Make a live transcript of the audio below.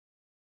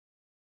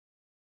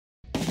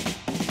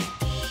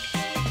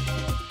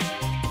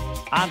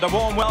And a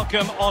warm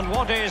welcome on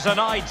what is an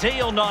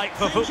ideal night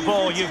for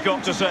football, you've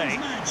got to say.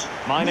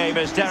 My name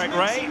is Derek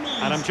Ray,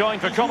 and I'm joined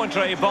for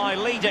commentary by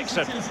Lee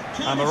Dixon.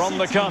 And we're on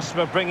the cusp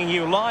of bringing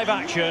you live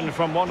action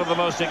from one of the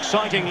most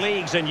exciting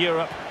leagues in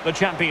Europe, the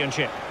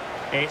Championship.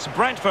 It's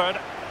Brentford,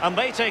 and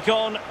they take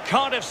on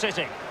Cardiff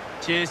City.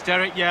 Cheers,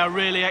 Derek. Yeah,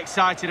 really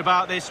excited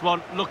about this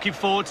one. Looking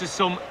forward to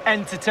some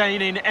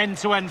entertaining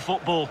end-to-end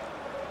football.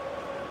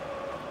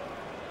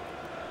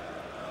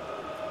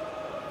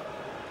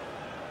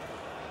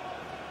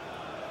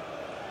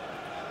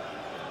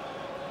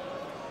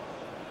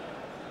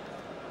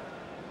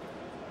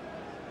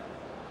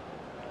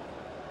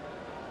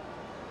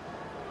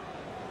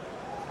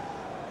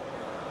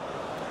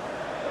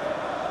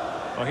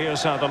 Well,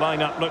 here's how the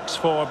lineup looks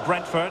for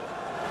Brentford.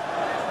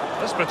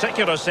 This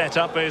particular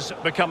setup is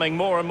becoming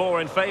more and more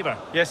in favour.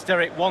 Yes,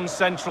 Derek, one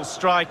central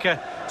striker,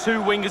 two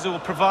wingers who will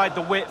provide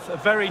the width, a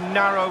very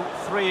narrow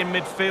three in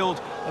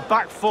midfield, a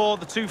back four,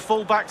 the two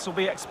full-backs will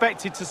be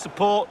expected to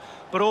support,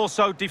 but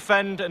also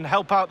defend and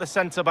help out the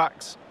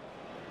centre-backs.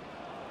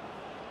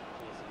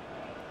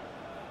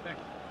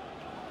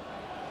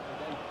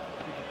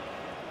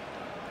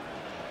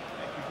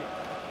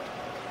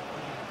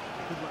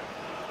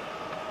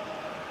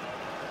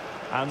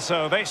 And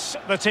so this,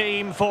 the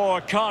team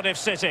for Cardiff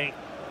City.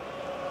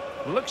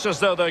 Looks as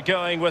though they're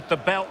going with the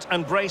belt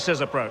and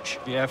braces approach.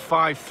 Yeah,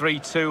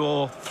 5-3-2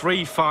 or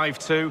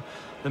 3-5-2.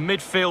 The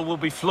midfield will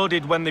be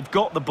flooded when they've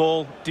got the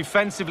ball.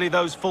 Defensively,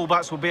 those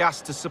fullbacks will be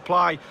asked to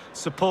supply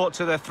support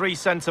to their three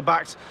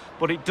centre-backs,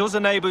 but it does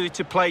enable you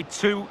to play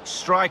two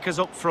strikers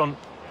up front.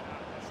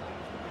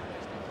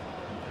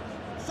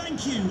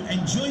 Thank you.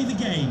 Enjoy the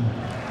game.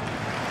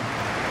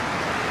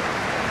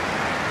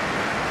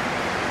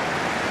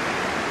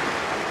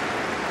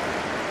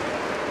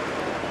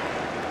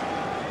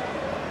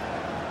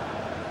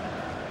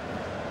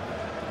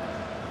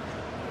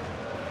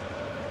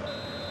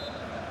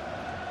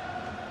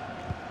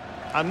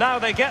 And now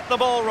they get the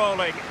ball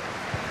rolling.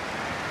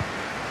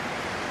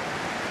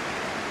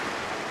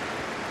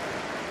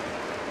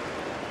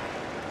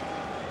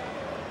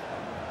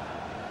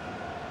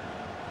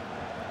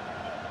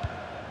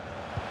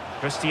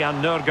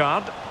 Christian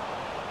Nørgaard.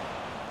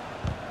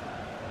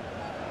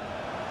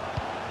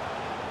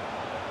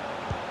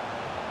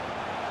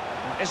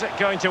 Is it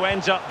going to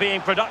end up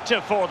being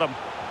productive for them?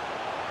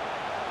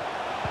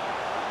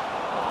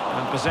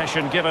 And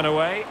possession given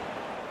away.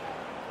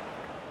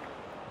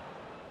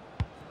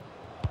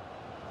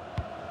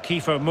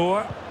 Kiefer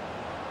Moore,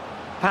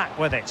 Pack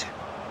with it.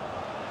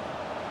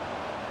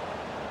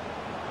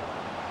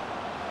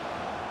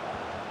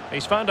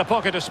 He's found a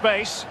pocket of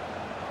space.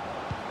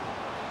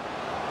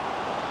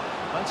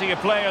 Plenty of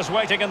players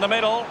waiting in the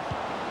middle.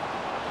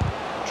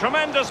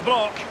 Tremendous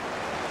block.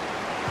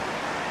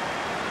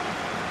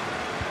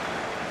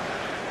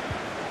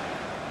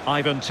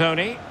 Ivan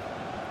Toney.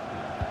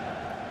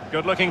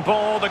 Good looking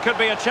ball, there could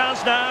be a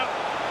chance now.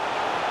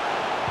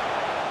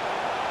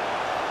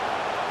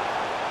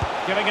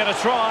 Giving it a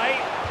try.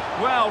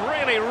 Well,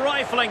 really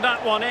rifling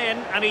that one in,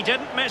 and he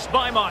didn't miss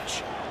by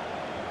much.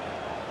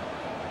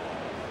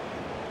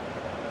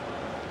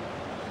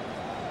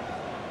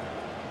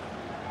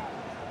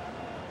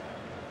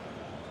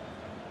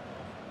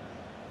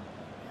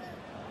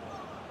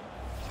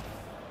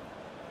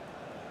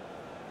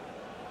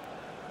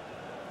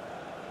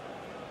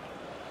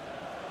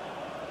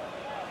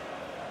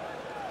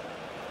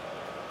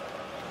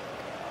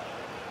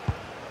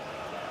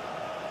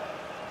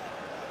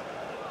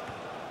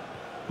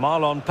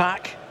 Marlon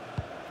Pack.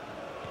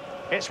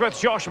 It's with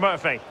Josh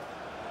Murphy.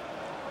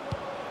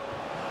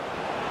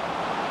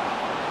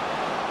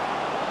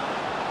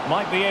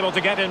 Might be able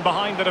to get in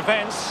behind the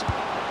defence.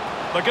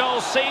 The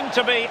goals seem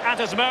to be at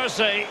his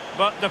mercy,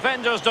 but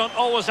defenders don't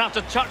always have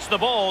to touch the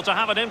ball to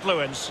have an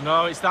influence.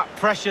 No, it's that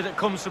pressure that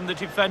comes from the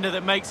defender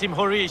that makes him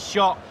hurry his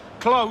shot.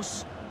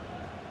 Close.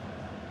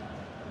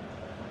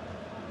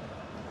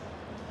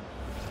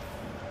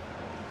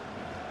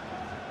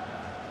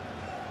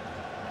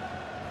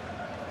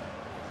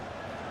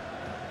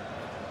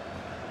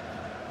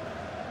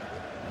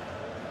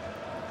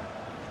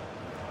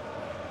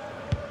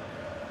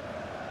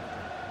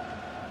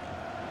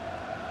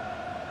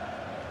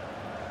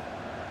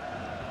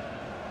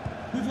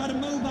 We've had a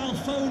mobile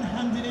phone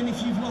handed in.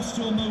 If you've lost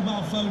your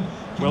mobile phone,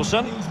 can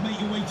Wilson. you please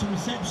make your way to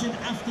reception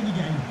after the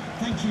game?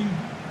 Thank you.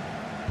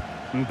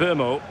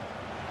 Mbeumo.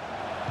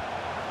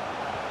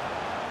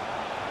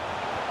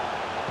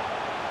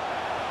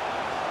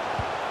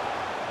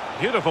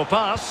 Beautiful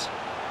pass.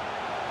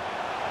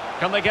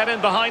 Can they get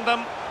in behind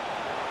them?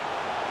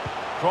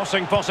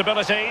 Crossing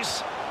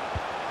possibilities.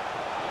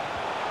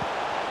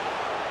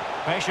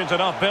 Patient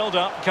enough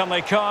build-up. Can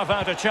they carve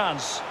out a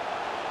chance?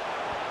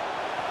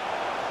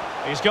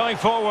 He's going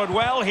forward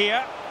well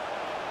here.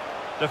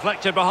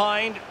 Deflected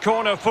behind,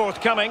 corner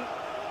forthcoming.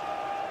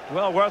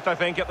 Well worth, I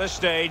think, at this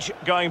stage,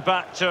 going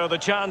back to the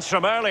chance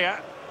from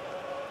earlier.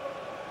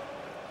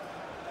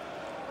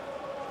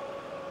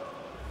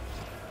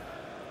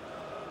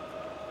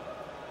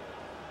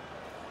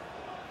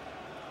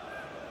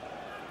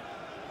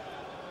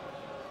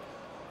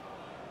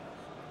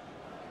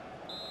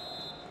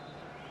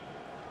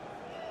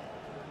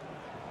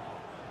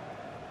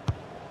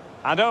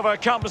 And over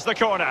comes the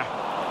corner.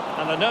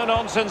 And the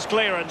no-nonsense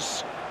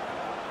clearance.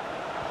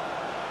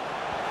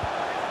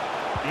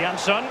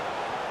 Jansson.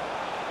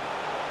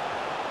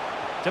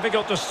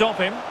 Difficult to stop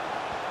him.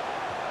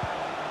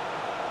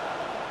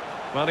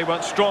 Well, he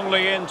went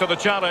strongly into the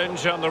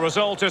challenge, and the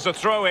result is a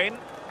throw-in.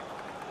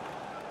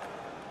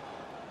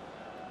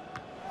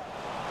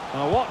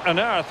 Now, what on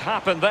earth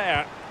happened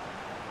there?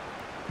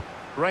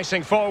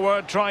 Racing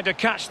forward, trying to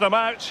catch them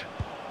out.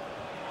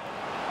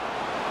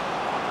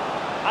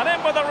 And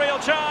in with a real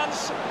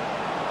chance.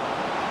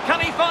 Can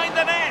he find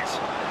the net?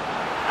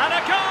 And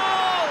a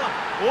goal!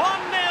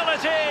 1-0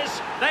 it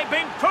is. They've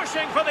been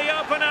pushing for the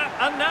opener,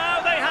 and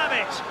now they have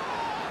it.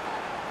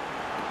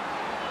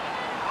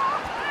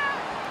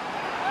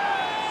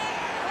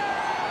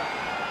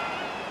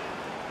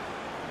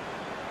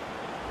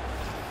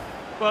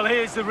 Well,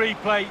 here's the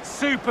replay.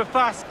 Super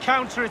fast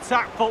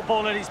counter-attack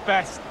football at its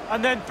best.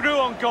 And then through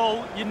on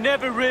goal, you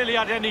never really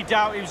had any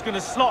doubt he was going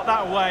to slot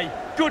that away.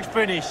 Good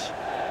finish.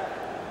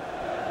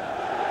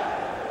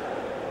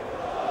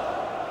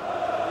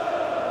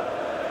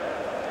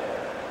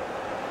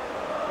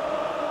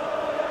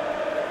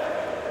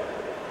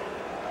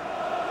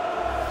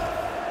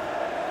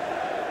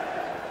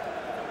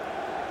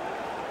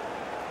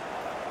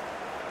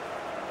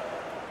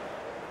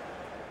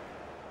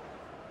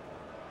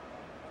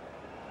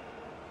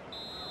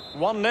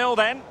 One 0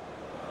 then.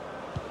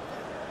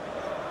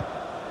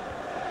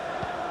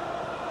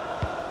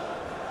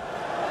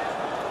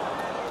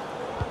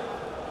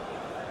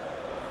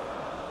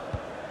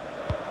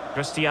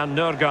 Christian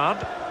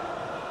Nørgaard.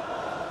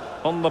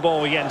 On the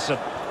ball, Jensen.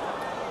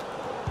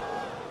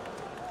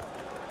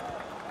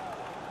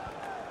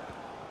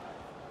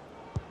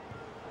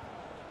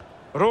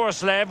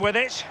 Roerslev with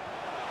it.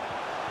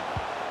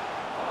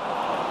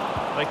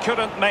 They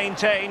couldn't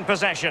maintain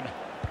possession.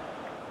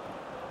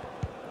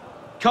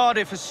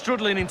 Cardiff is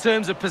struggling in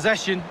terms of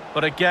possession,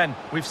 but again,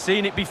 we've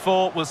seen it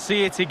before, we'll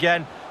see it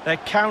again. Their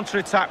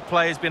counter-attack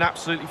play has been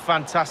absolutely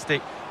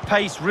fantastic.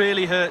 Pace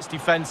really hurts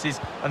defences,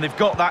 and they've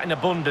got that in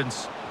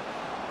abundance.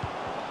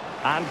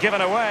 And given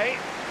away.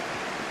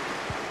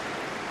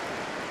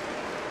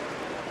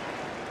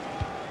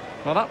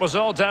 Well, that was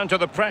all down to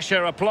the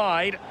pressure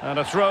applied, and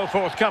a throw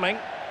forthcoming.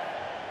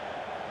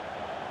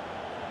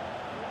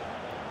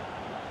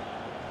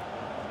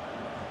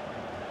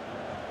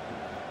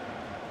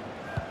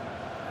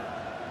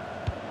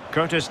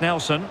 Curtis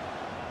Nelson.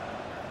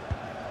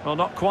 Well,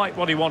 not quite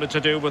what he wanted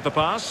to do with the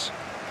pass.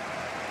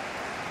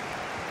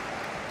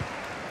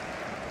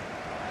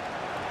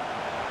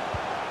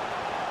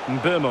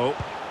 Mbeumo.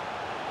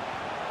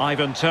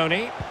 Ivan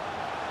Toney.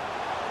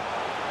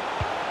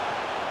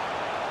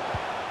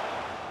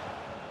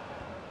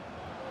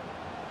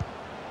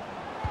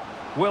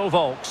 Will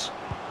Volks.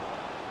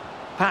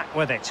 Pack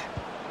with it.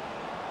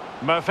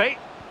 Murphy.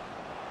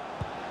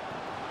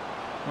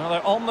 Well,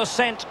 they're on the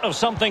scent of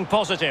something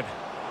positive.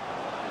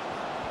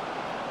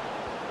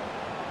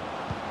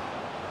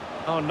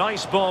 Oh,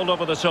 nice ball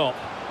over the top.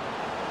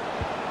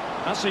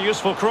 That's a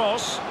useful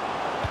cross.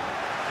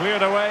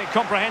 Cleared away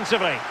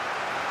comprehensively.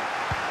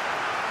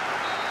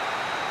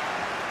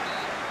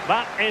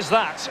 That is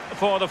that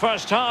for the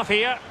first half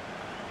here.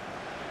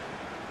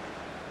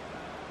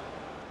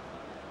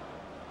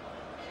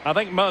 I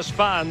think most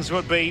fans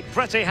would be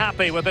pretty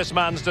happy with this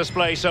man's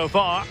display so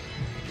far.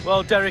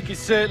 Well, Derek, it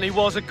certainly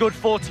was a good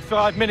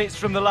 45 minutes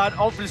from the lad.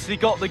 Obviously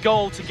got the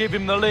goal to give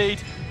him the lead,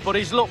 but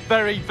he's looked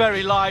very,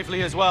 very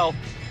lively as well.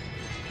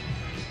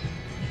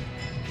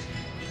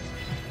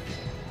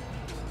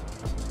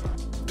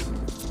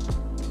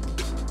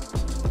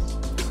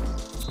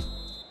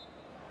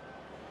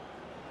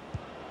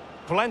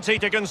 Plenty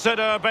to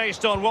consider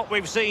based on what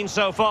we've seen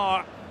so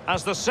far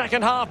as the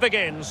second half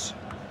begins.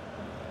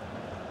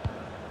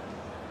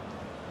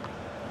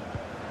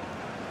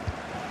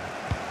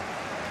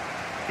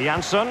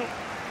 Jansson.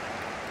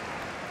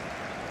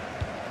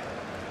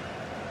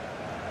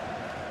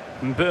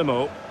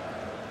 Mbeumo.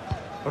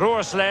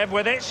 Roerslev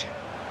with it.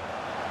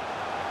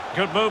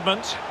 Good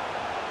movement.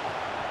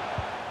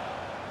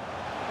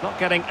 Not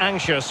getting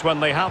anxious when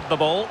they have the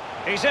ball.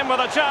 He's in with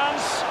a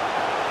chance.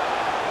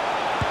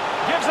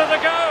 Gives it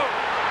a go.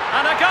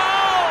 And a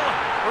goal!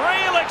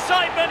 Real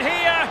excitement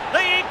here. The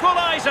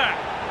equaliser.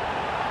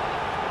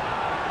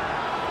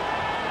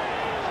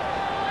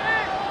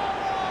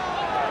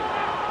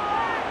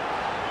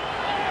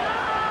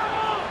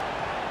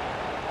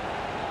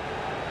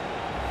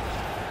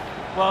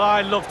 Well,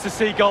 I love to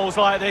see goals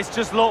like this.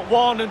 Just look,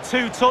 1 and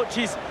 2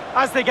 touches.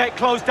 As they get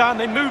close down,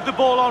 they move the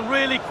ball on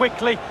really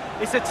quickly.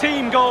 It's a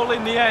team goal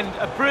in the end.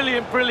 A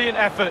brilliant, brilliant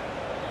effort.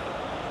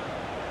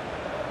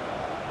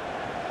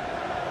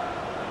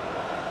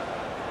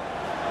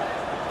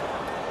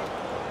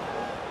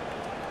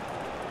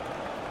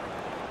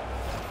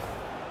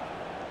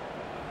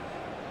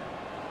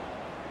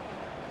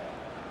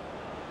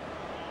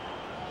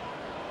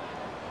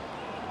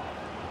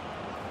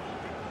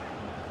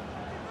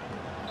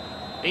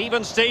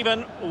 Even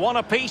Steven, one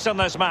apiece in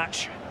this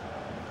match.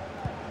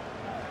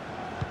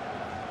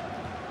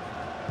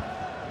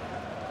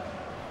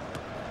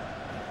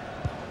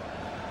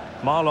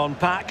 Marlon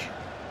Pack.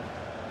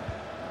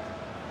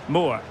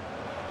 Moore.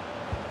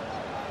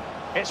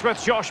 It's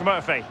with Josh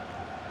Murphy.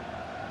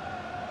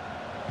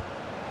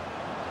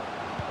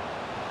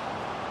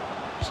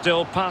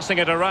 Still passing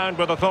it around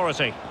with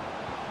authority.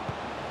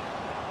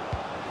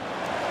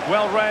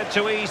 Well read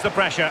to ease the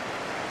pressure.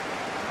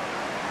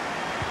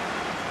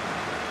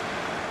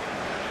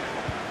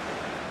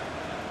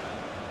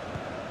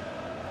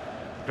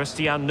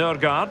 Christian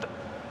Nørgaard.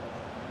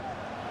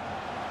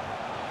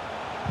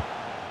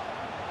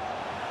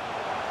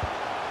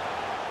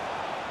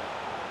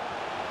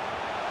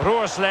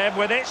 Roerslev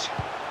with it.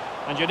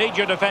 And you need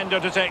your defender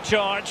to take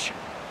charge.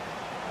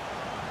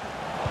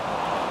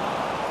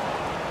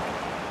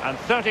 And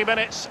 30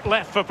 minutes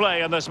left for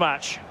play in this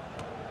match.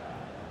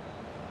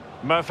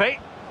 Murphy.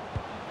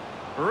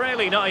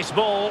 Really nice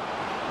ball.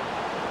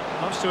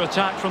 Loves to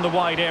attack from the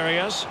wide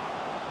areas.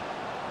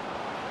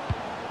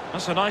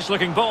 That's a nice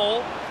looking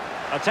ball.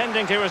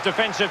 Attending to his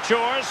defensive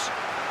chores.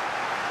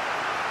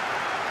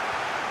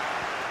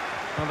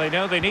 Well, they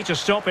know they need to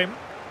stop him.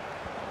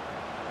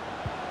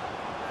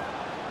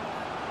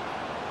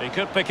 He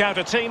could pick out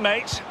a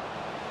teammate.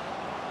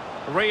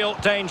 Real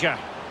danger.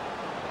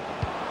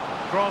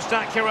 Crossed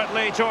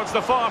accurately towards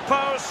the far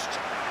post.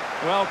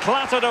 Well,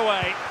 clattered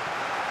away.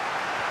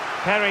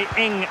 Perry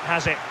Ing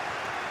has it.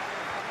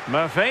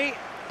 Murphy.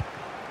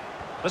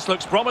 This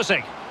looks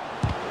promising.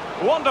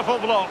 Wonderful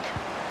block.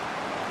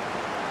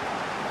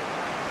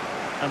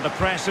 And the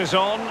press is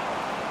on.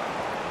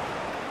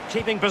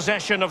 Keeping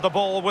possession of the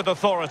ball with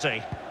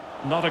authority.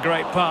 Not a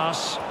great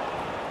pass.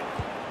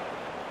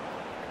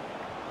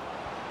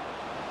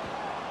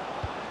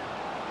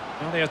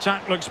 Well, the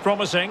attack looks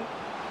promising.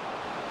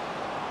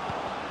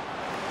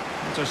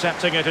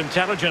 Intercepting it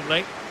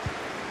intelligently.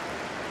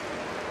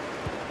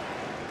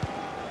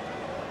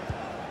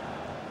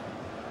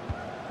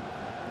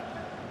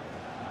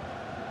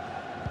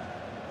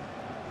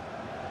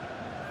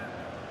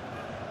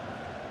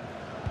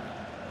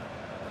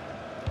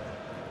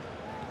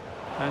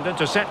 And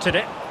intercepted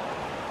it.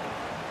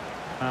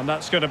 And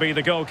that's going to be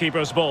the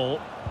goalkeeper's ball.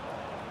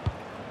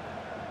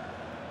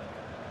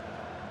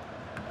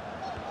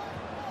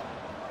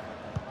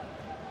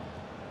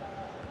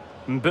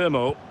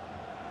 Mbeumo.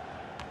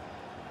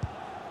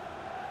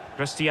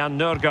 Christian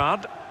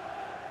Nørgaard.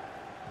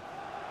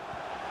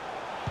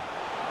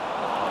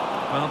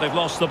 Well, they've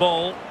lost the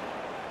ball.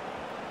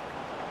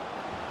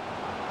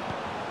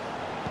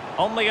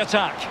 On the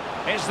attack.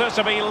 Is there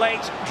to be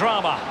late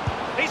drama?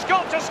 He's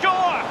got to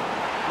score!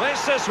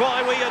 This is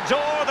why we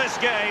adore this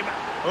game.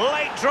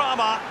 Late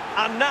drama,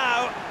 and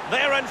now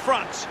they're in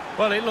front.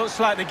 Well, it looks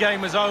like the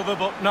game was over,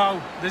 but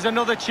no. There's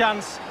another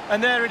chance,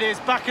 and there it is,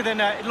 back of the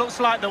net. It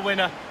looks like the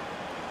winner.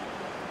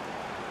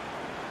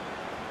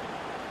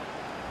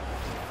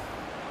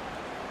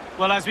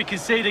 Well, as we can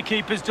see, the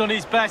keeper's done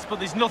his best, but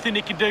there's nothing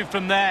he can do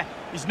from there.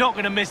 He's not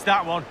going to miss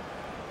that one.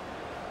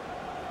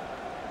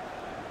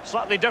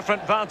 Slightly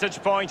different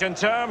vantage point in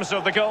terms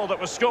of the goal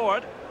that was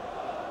scored.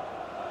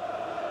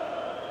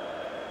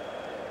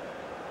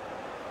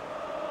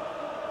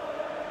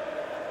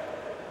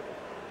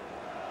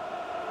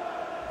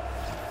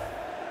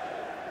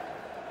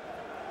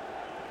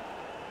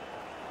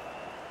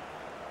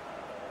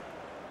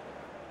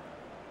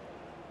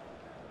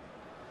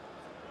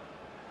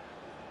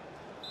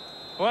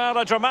 Well,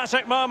 a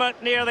dramatic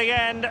moment near the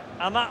end,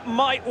 and that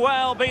might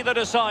well be the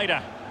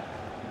decider.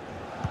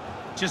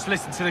 Just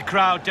listen to the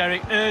crowd,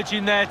 Derek,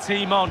 urging their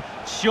team on.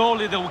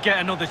 Surely they'll get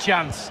another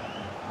chance.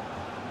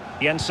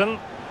 Jensen.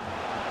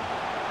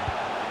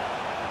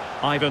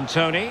 Ivan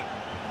Toney.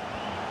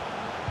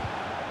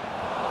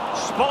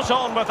 Spot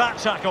on with that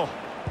tackle.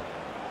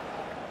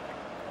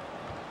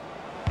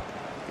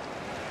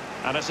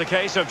 And it's a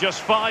case of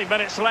just 5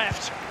 minutes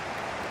left.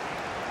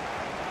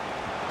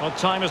 Well,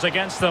 time is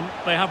against them.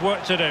 They have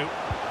work to do.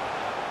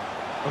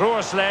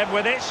 Roerslev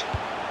with it.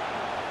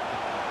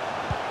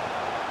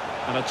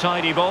 And a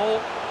tidy ball.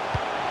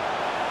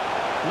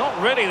 Not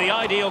really the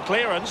ideal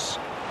clearance.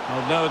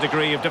 Well, no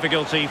degree of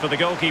difficulty for the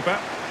goalkeeper.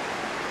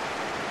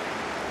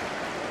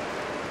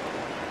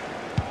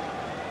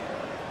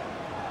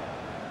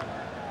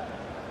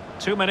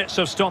 Two minutes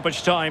of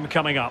stoppage time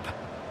coming up.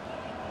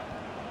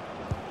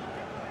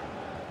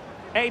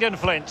 Aidan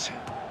Flint.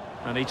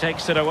 And he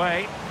takes it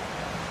away.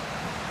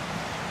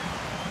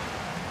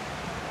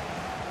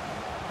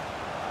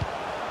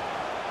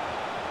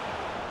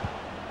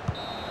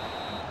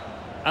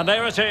 And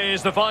there it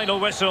is, the final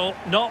whistle.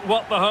 Not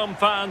what the home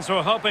fans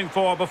were hoping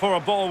for before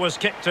a ball was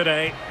kicked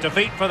today.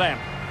 Defeat for them.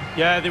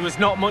 Yeah, there was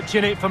not much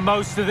in it for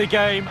most of the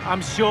game.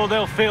 I'm sure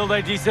they'll feel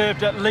they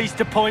deserved at least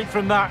a point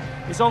from that.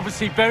 It's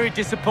obviously very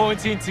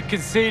disappointing to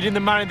concede in the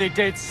manner they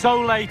did so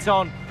late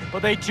on,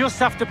 but they just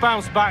have to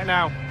bounce back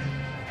now.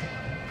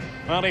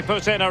 Well, he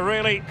put in a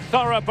really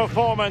thorough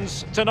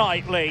performance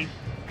tonight, Lee.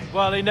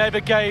 Well, he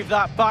never gave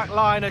that back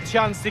line a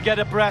chance to get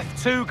a breath.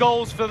 2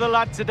 goals for the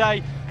lad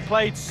today.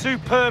 Played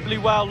superbly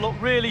well,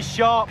 looked really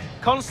sharp,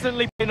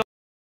 constantly being